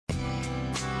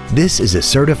This is a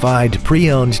certified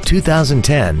pre-owned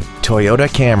 2010 Toyota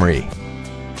Camry.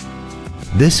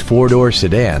 This four-door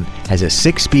sedan has a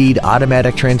 6-speed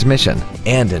automatic transmission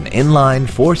and an inline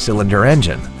 4-cylinder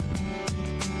engine.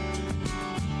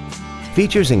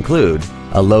 Features include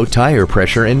a low tire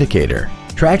pressure indicator,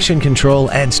 traction control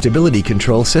and stability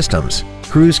control systems,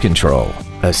 cruise control,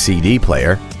 a CD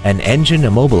player, an engine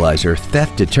immobilizer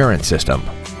theft deterrent system,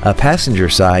 a passenger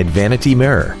side vanity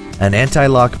mirror, an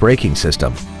anti-lock braking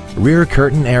system, rear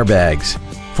curtain airbags,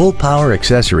 full power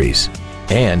accessories,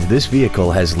 and this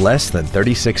vehicle has less than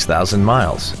 36,000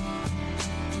 miles.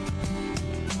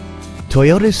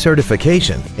 Toyota's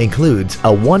certification includes a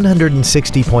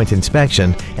 160-point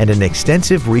inspection and an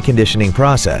extensive reconditioning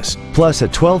process, plus a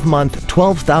 12-month,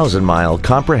 12,000-mile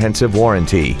comprehensive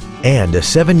warranty and a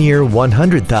 7-year,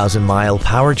 100,000-mile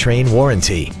powertrain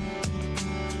warranty.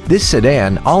 This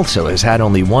sedan also has had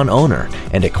only one owner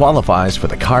and it qualifies for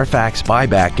the Carfax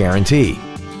buyback guarantee.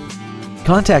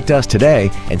 Contact us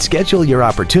today and schedule your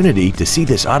opportunity to see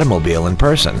this automobile in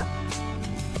person.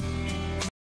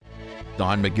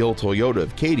 Don McGill Toyota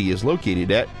of Katy is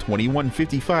located at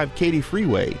 2155 Katy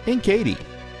Freeway in Katy.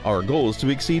 Our goal is to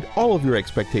exceed all of your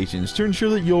expectations to ensure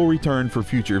that you'll return for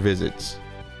future visits.